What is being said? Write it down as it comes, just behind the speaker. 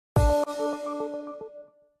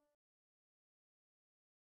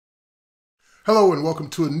Hello and welcome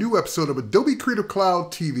to a new episode of Adobe Creative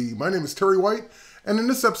Cloud TV. My name is Terry White, and in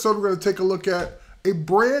this episode we're going to take a look at a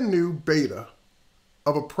brand new beta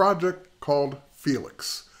of a project called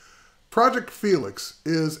Felix. Project Felix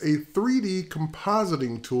is a 3D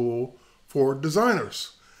compositing tool for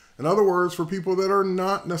designers. In other words, for people that are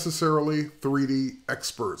not necessarily 3D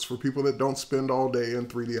experts, for people that don't spend all day in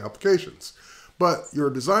 3D applications. But you're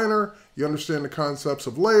a designer, you understand the concepts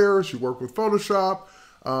of layers, you work with Photoshop,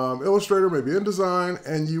 Illustrator, maybe InDesign,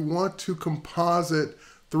 and you want to composite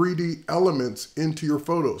 3D elements into your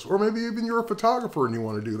photos, or maybe even you're a photographer and you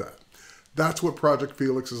want to do that. That's what Project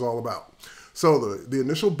Felix is all about. So the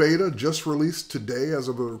initial beta just released today as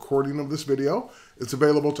of the recording of this video. It's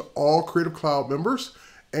available to all Creative Cloud members,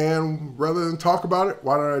 and rather than talk about it,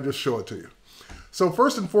 why don't I just show it to you? So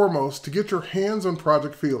first and foremost, to get your hands on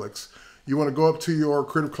Project Felix, you want to go up to your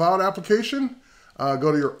Creative Cloud application,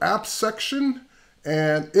 go to your apps section,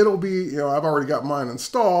 and it'll be, I've already got mine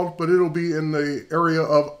installed, but it'll be in the area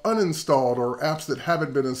of uninstalled or apps that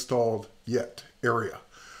haven't been installed yet area.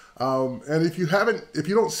 And if you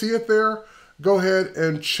don't see it there, go ahead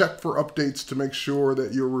and check for updates to make sure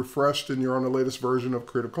that you're refreshed and you're on the latest version of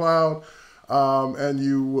Creative Cloud, and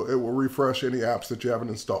it will refresh any apps that you haven't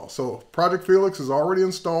installed. So Project Felix is already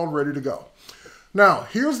installed, ready to go. Now,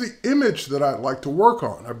 here's the image that I'd like to work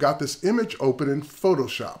on. I've got this image open in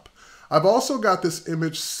Photoshop. I've also got this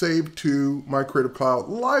image saved to my Creative Cloud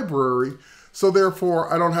library, so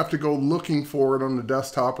therefore I don't have to go looking for it on the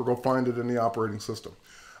desktop or go find it in the operating system.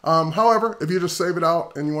 However, if you just save it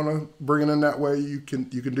out and you want to bring it in that way, you can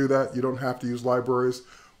do that. You don't have to use libraries,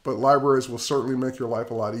 but libraries will certainly make your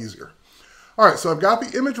life a lot easier. All right, so I've got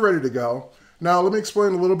the image ready to go. Now let me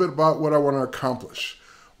explain a little bit about what I want to accomplish.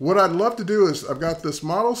 What I'd love to do is I've got this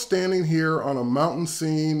model standing here on a mountain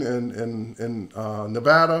scene in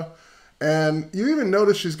Nevada. And you even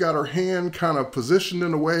notice she's got her hand kind of positioned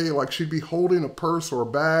in a way like she'd be holding a purse or a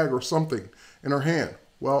bag or something in her hand.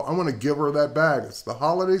 Well, I'm going to give her that bag. It's the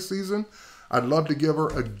holiday season. I'd love to give her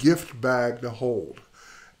a gift bag to hold.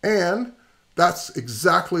 And that's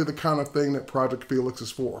exactly the kind of thing that Project Felix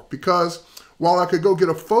is for. Because while I could go get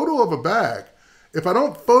a photo of a bag, if I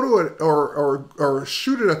don't photo it or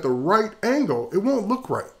shoot it at the right angle, it won't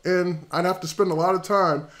look right. And I'd have to spend a lot of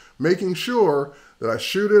time making sure that I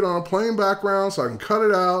shoot it on a plain background so I can cut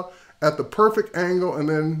it out at the perfect angle and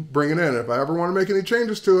then bring it in. If I ever want to make any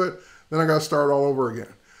changes to it, then I got to start all over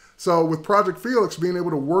again. So with Project Felix being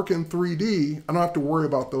able to work in 3D, I don't have to worry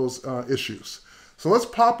about those issues. So let's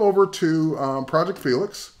pop over to Project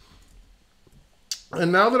Felix.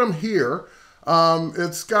 And now that I'm here,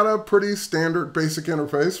 it's got a pretty standard basic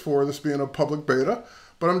interface for this being a public beta,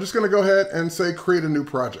 but I'm just going to go ahead and say create a new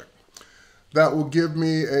project. That will give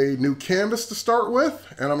me a new canvas to start with,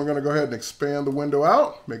 and I'm going to go ahead and expand the window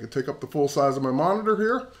out, make it take up the full size of my monitor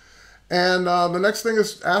here. And the next thing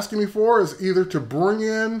it's asking me for is either to bring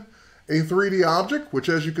in a 3D object, which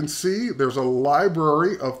as you can see, there's a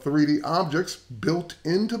library of 3D objects built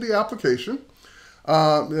into the application.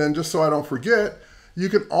 And just so I don't forget, you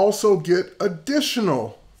can also get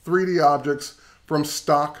additional 3D objects from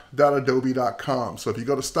stock.adobe.com. So if you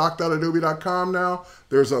go to stock.adobe.com now,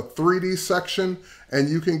 there's a 3D section and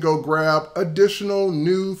you can go grab additional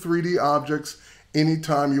new 3D objects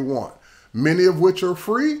anytime you want. Many of which are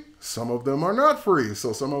free, some of them are not free.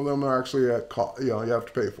 So some of them are actually at cost, you have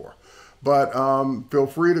to pay for. But feel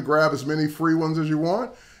free to grab as many free ones as you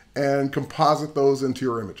want and composite those into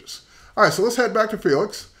your images. All right, so let's head back to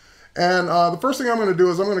Felix. And the first thing I'm going to do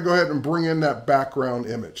is I'm going to go ahead and bring in that background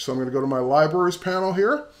image. So I'm going to go to my libraries panel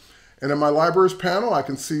here. And in my libraries panel, I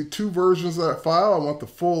can see two versions of that file. I want the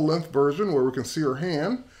full length version where we can see her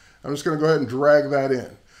hand. I'm just going to go ahead and drag that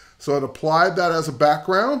in. So it applied that as a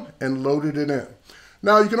background and loaded it in.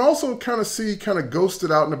 Now you can also kind of see, kind of ghosted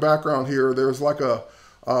out in the background here, there's like a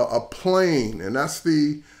plane, and that's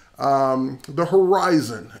the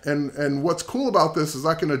horizon. And what's cool about this is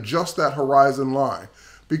I can adjust that horizon line,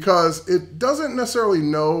 because it doesn't necessarily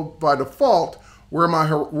know by default where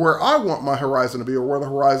I want my horizon to be or where the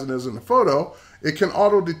horizon is in the photo. It can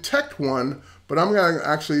auto-detect one, but I'm going to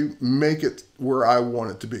actually make it where I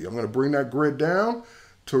want it to be. I'm going to bring that grid down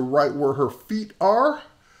to right where her feet are,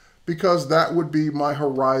 because that would be my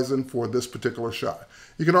horizon for this particular shot.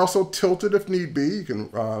 You can also tilt it if need be. You can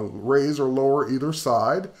raise or lower either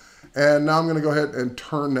side. And now I'm going to go ahead and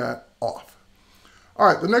turn that off. All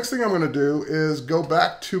right, the next thing I'm going to do is go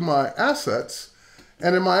back to my assets.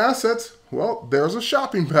 And in my assets, well, there's a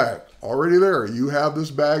shopping bag already there. You have this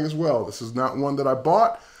bag as well. This is not one that I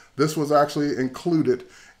bought. This was actually included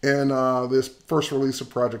in this first release of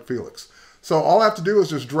Project Felix. So all I have to do is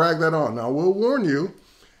just drag that on. Now, I will warn you,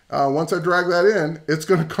 once I drag that in, it's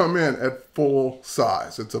going to come in at full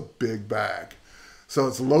size. It's a big bag. So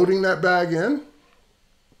it's loading that bag in.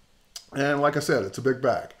 And like I said, it's a big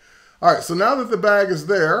bag. All right, so now that the bag is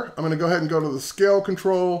there, I'm going to go ahead and go to the scale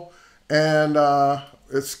control. And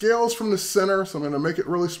it scales from the center, so I'm going to make it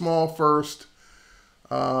really small first.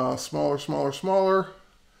 Smaller, smaller, smaller.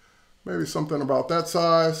 Maybe something about that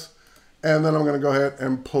size. And then I'm going to go ahead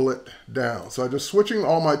and pull it down. So I'm just switching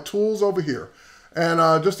all my tools over here.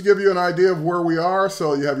 And just to give you an idea of where we are,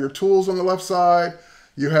 so you have your tools on the left side.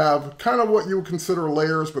 You have kind of what you would consider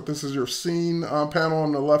layers, but this is your scene panel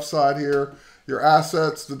on the left side here. Your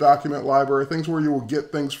assets, the document library, things where you will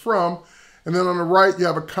get things from. And then on the right, you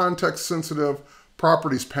have a context-sensitive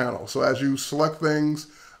properties panel. So as you select things,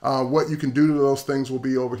 what you can do to those things will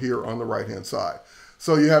be over here on the right-hand side.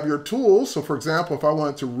 So you have your tools. So for example, if I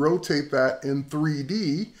wanted to rotate that in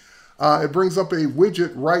 3D, it brings up a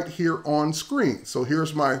widget right here on screen. So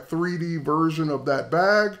here's my 3D version of that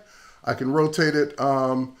bag. I can rotate it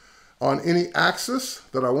on any axis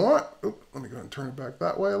that I want. Oop, let me go ahead and turn it back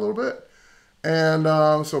that way a little bit. And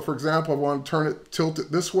so for example, I want to tilt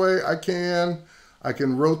it this way, I can. I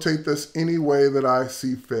can rotate this any way that I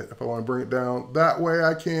see fit. If I want to bring it down that way,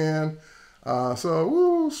 I can. So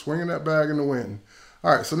woo, swinging that bag in the wind.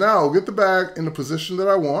 All right, so now I'll get the bag in the position that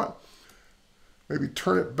I want. Maybe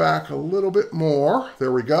turn it back a little bit more.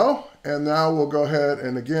 There we go. And now we'll go ahead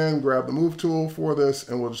and again, grab the move tool for this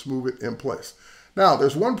and we'll just move it in place. Now,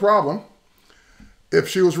 there's one problem. If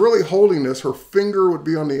she was really holding this, her finger would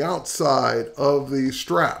be on the outside of the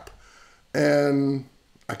strap. And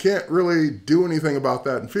I can't really do anything about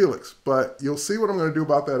that in Felix, but you'll see what I'm going to do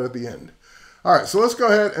about that at the end. All right, so let's go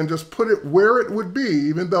ahead and just put it where it would be,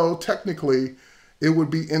 even though technically it would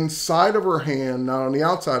be inside of her hand, not on the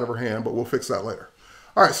outside of her hand, but we'll fix that later.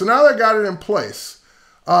 All right, so now that I got it in place,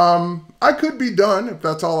 I could be done if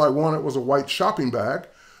that's all I wanted was a white shopping bag,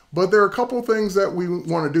 but there are a couple of things that we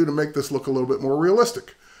want to do to make this look a little bit more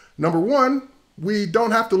realistic. Number one, we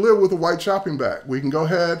don't have to live with a white shopping bag. We can go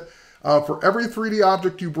ahead, for every 3D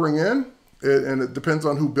object you bring in, and it depends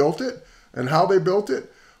on who built it and how they built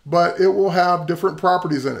it, but it will have different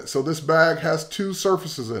properties in it. So this bag has two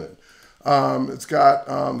surfaces in it. It's got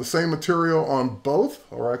the same material on both,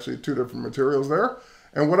 or actually two different materials there.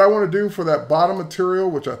 And what I want to do for that bottom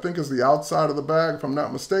material, which I think is the outside of the bag, if I'm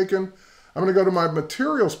not mistaken, I'm going to go to my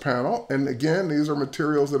materials panel. And again, these are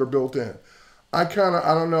materials that are built in. I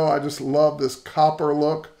don't know, I just love this copper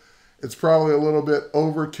look. It's probably a little bit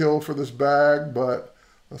overkill for this bag, but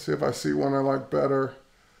let's see if I see one I like better.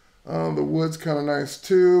 The wood's kind of nice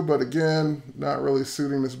too, but again, not really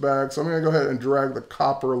suiting this bag. So I'm going to go ahead and drag the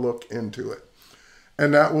copper look into it.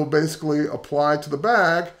 And that will basically apply to the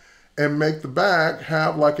bag and make the bag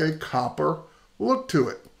have like a copper look to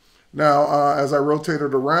it. Now, as I rotate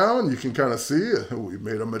it around, you can kind of see we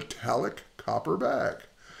made a metallic copper bag.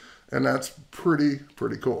 And that's pretty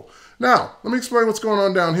cool. Now, let me explain what's going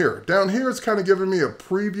on down here. Down here, it's kind of giving me a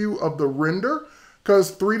preview of the render,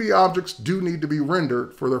 because 3D objects do need to be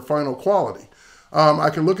rendered for their final quality. I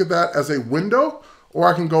can look at that as a window, or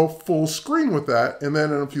I can go full screen with that, and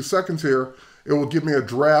then in a few seconds here, it will give me a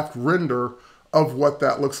draft render of what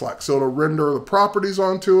that looks like. So it'll render the properties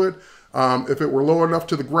onto it. If it were low enough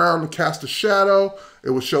to the ground to cast a shadow,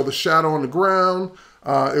 it will show the shadow on the ground.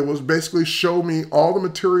 It will basically show me all the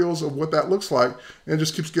materials of what that looks like, and it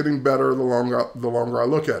just keeps getting better the longer I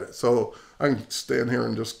look at it. So I can stand here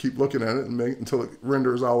and just keep looking at it and make until it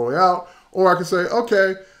renders all the way out. Or I can say,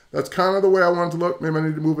 okay, that's kind of the way I want it to look. Maybe I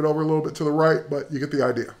need to move it over a little bit to the right, but you get the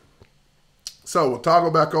idea. So we'll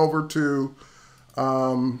toggle back over to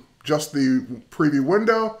just the preview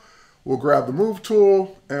window. We'll grab the move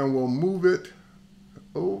tool and we'll move it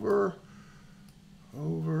over.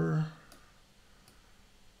 I'm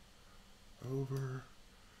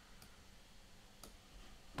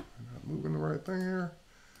not moving the right thing here.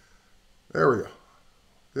 There we go.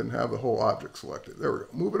 Didn't have the whole object selected. There we go.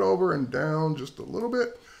 Move it over and down just a little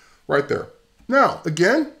bit. Right there. Now,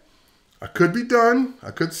 again, I could be done.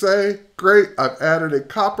 I could say, great, I've added a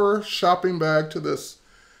copper shopping bag to this.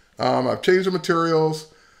 I've changed the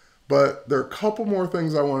materials, but there are a couple more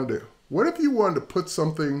things I want to do. What if you wanted to put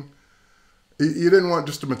something, you didn't want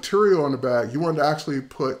just a material on the bag, you wanted to actually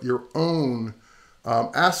put your own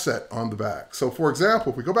asset on the bag. So for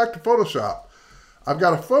example, if we go back to Photoshop, I've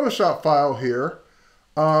got a Photoshop file here.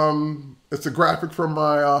 It's a graphic from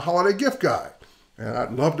my holiday gift guide. And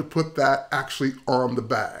I'd love to put that actually on the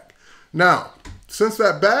bag. Now, since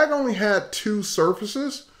that bag only had two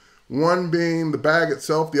surfaces, one being the bag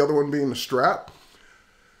itself, the other one being the strap,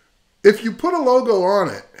 if you put a logo on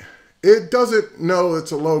it it doesn't know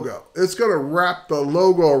it's a logo. It's going to wrap the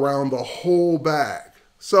logo around the whole bag.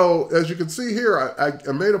 So as you can see here,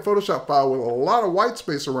 I made a Photoshop file with a lot of white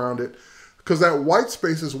space around it because that white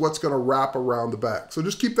space is what's going to wrap around the bag. So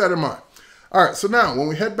just keep that in mind. All right, so now when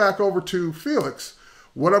we head back over to Felix,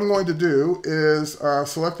 what I'm going to do is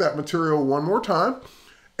select that material one more time.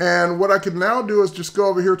 And what I can now do is just go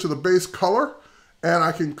over here to the base color, and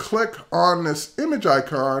I can click on this image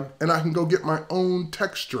icon, and I can go get my own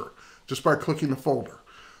texture just by clicking the folder.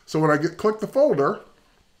 So when I click the folder,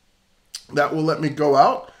 that will let me go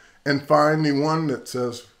out and find the one that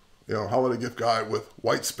says, you know, holiday gift guide with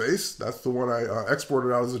white space. That's the one I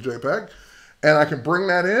exported out as a JPEG. And I can bring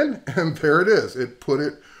that in, and there it is. It put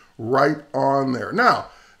it right on there. Now,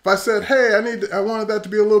 if I said, hey, I wanted that to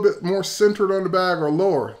be a little bit more centered on the bag or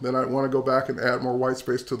lower, then I'd want to go back and add more white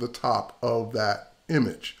space to the top of that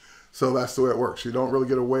image. So that's the way it works. You don't really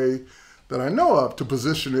get a way that I know of to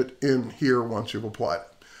position it in here once you've applied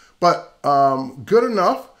it. But good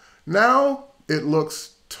enough. Now it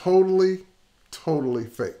looks totally, totally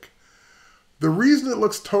fake. The reason it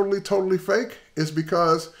looks totally, totally fake is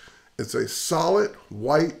because it's a solid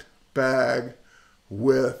white bag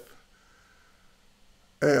with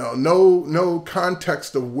no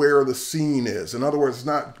context of where the scene is. In other words, it's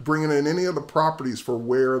not bringing in any of the properties for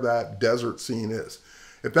where that desert scene is.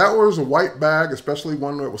 If that was a white bag, especially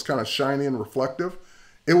one that was kind of shiny and reflective,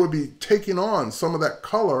 it would be taking on some of that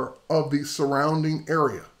color of the surrounding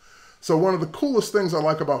area. So one of the coolest things I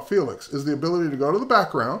like about Felix is the ability to go to the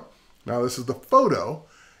background. Now this is the photo,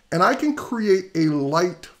 and I can create a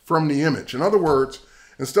light from the image. In other words,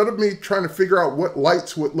 instead of me trying to figure out what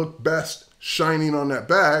lights would look best shining on that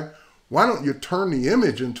bag, why don't you turn the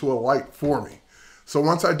image into a light for me? So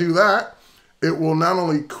once I do that, it will not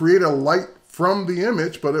only create a light from the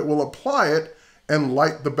image, but it will apply it and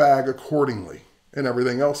light the bag accordingly, and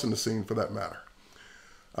everything else in the scene for that matter.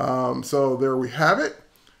 So there we have it.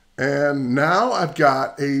 And now I've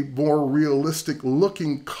got a more realistic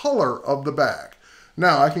looking color of the bag.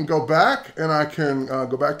 Now I can go back and I can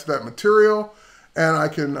go back to that material, and I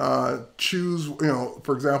can choose,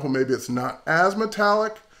 for example, maybe it's not as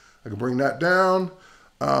metallic. I can bring that down.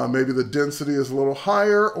 Maybe the density is a little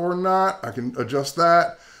higher or not. I can adjust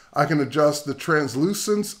that. I can adjust the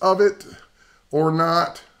translucence of it or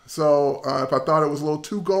not. So if I thought it was a little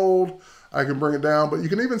too gold, I can bring it down. But you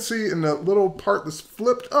can even see in the little part that's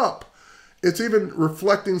flipped up, it's even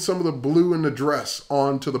reflecting some of the blue in the dress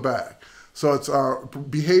onto the bag. So it's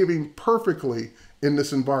behaving perfectly in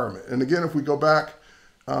this environment. And again, if we go back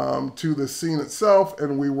to the scene itself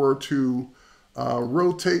and we were to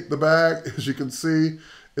rotate the bag, as you can see,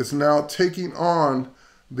 it's now taking on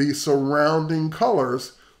the surrounding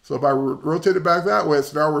colors. So if I rotate it back that way,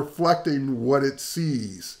 it's now reflecting what it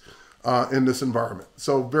sees in this environment.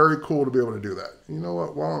 So very cool to be able to do that. You know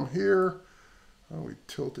what, while I'm here, we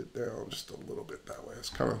tilt it down just a little bit that way. It's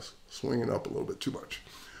kind of swinging up a little bit too much.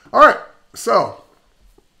 All right, so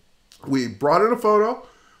we brought in a photo.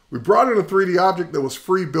 We brought in a 3D object that was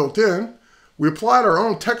free built in. We applied our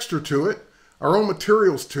own texture to it, our own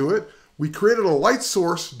materials to it. We created a light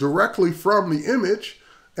source directly from the image,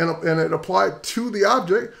 and it applied to the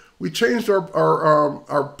object. We changed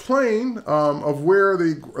our plane of where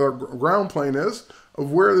the ground plane is,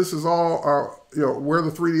 of where this is all, where the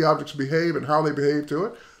 3D objects behave and how they behave to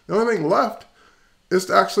it. The only thing left is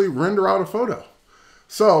to actually render out a photo.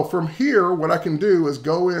 So from here, what I can do is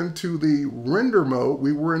go into the render mode.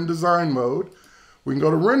 We were in design mode. We can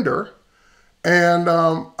go to render, and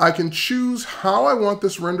I can choose how I want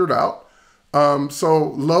this rendered out.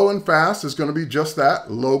 So low and fast is going to be just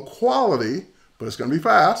that, low quality, but it's going to be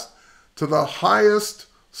fast, to the highest,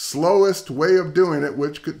 slowest way of doing it,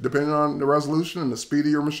 which could, depending on the resolution and the speed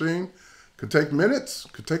of your machine, could take minutes,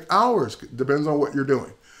 could take hours, depends on what you're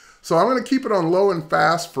doing. So I'm going to keep it on low and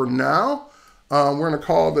fast for now. We're going to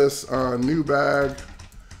call this new bag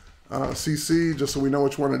CC, just so we know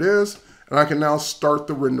which one it is. And I can now start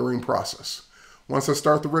the rendering process. Once I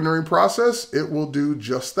start the rendering process, it will do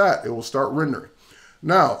just that. It will start rendering.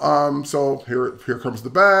 Now, so here comes the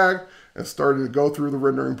bag. It's starting to go through the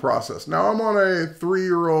rendering process. Now I'm on a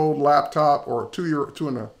 3-year-old laptop, or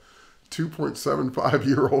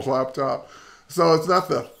 2.75-year-old laptop. So it's not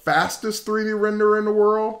the fastest 3D render in the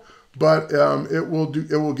world, but it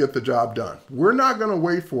will get the job done. We're not going to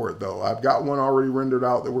wait for it though. I've got one already rendered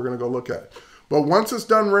out that we're going to go look at. But once it's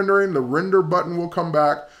done rendering, the render button will come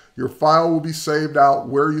back. Your file will be saved out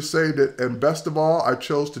where you saved it. And best of all, I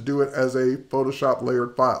chose to do it as a Photoshop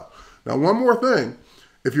layered file. Now, one more thing.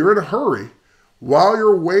 If you're in a hurry, while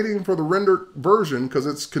you're waiting for the rendered version, because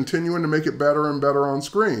it's continuing to make it better and better on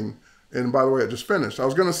screen, And by the way, it just finished. I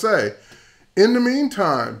was going to say, in the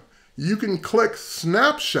meantime, you can click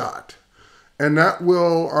snapshot, and that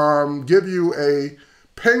will give you a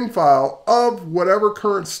ping file of whatever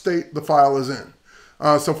current state the file is in.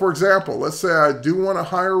 So for example, let's say I do want a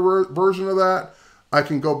higher version of that. I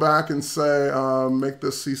can go back and say, make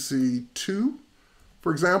this CC2,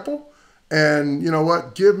 for example. And you know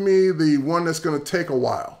what? Give me the one that's going to take a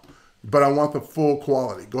while, but I want the full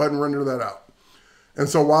quality. Go ahead and render that out. And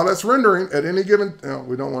so while that's rendering, at any given,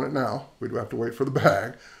 we don't want it now. We do have to wait for the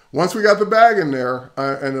bag. Once we got the bag in there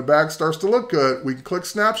and the bag starts to look good, we can click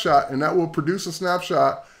snapshot, and that will produce a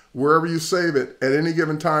snapshot wherever you save it. At any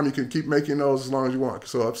given time, you can keep making those as long as you want.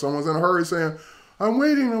 So if someone's in a hurry saying, I'm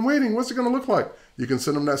waiting, what's it going to look like? You can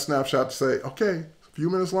send them that snapshot to say, okay, a few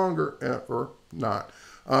minutes longer, or not.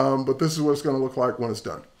 But this is what it's going to look like when it's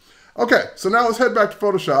done. Okay, so now let's head back to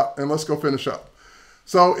Photoshop and let's go finish up.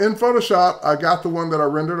 So in Photoshop, I got the one that I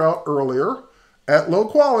rendered out earlier at low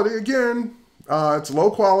quality. Again, it's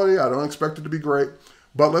low quality. I don't expect it to be great,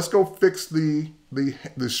 but let's go fix the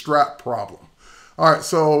strap problem. All right,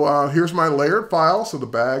 so here's my layered file. So the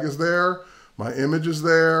bag is there, my image is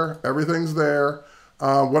there, everything's there.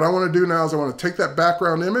 What I want to do now is I want to take that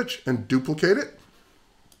background image and duplicate it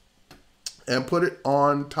and put it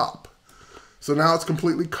on top. So now it's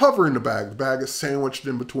completely covering the bag. The bag is sandwiched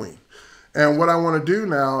in between. And what I want to do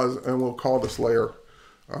now is, and we'll call this layer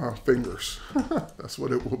fingers. That's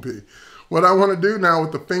what it will be. What I want to do now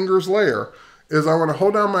with the fingers layer is I want to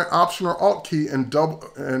hold down my Option or Alt key and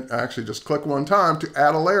actually just click one time to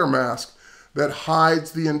add a layer mask that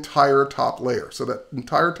hides the entire top layer. So that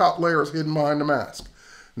entire top layer is hidden behind the mask.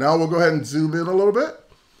 Now we'll go ahead and zoom in a little bit.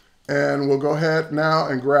 And we'll go ahead now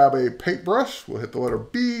and grab a paintbrush. We'll hit the letter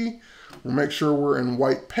B. We'll make sure we're in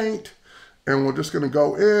white paint. And we're just going to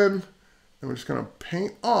go in and we're just going to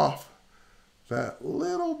paint off that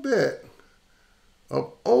little bit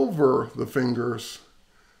of over the fingers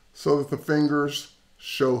so that the fingers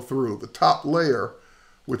show through. The top layer,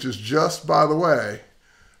 which is just, by the way,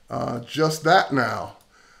 just that now,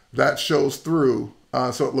 that shows through.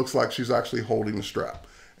 So it looks like she's actually holding the strap.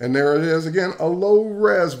 And there it is, again, a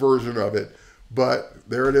low-res version of it. But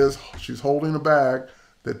there it is. She's holding a bag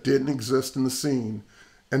that didn't exist in the scene.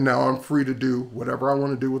 And now I'm free to do whatever I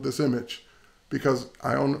want to do with this image because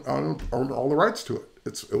I own all the rights to it.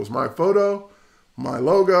 It was my photo, my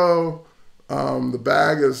logo. The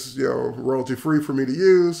bag is royalty-free for me to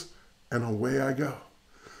use. And away I go.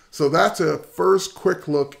 So that's a first quick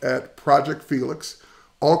look at Project Felix.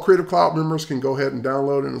 All Creative Cloud members can go ahead and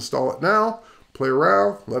download and install it now. Play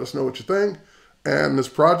around, let us know what you think. And this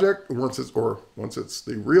project, once it's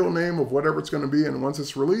the real name of whatever it's going to be and once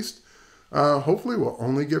it's released, hopefully will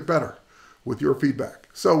only get better with your feedback.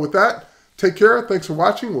 So with that, take care. Thanks for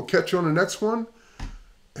watching. We'll catch you on the next one.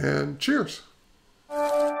 And cheers.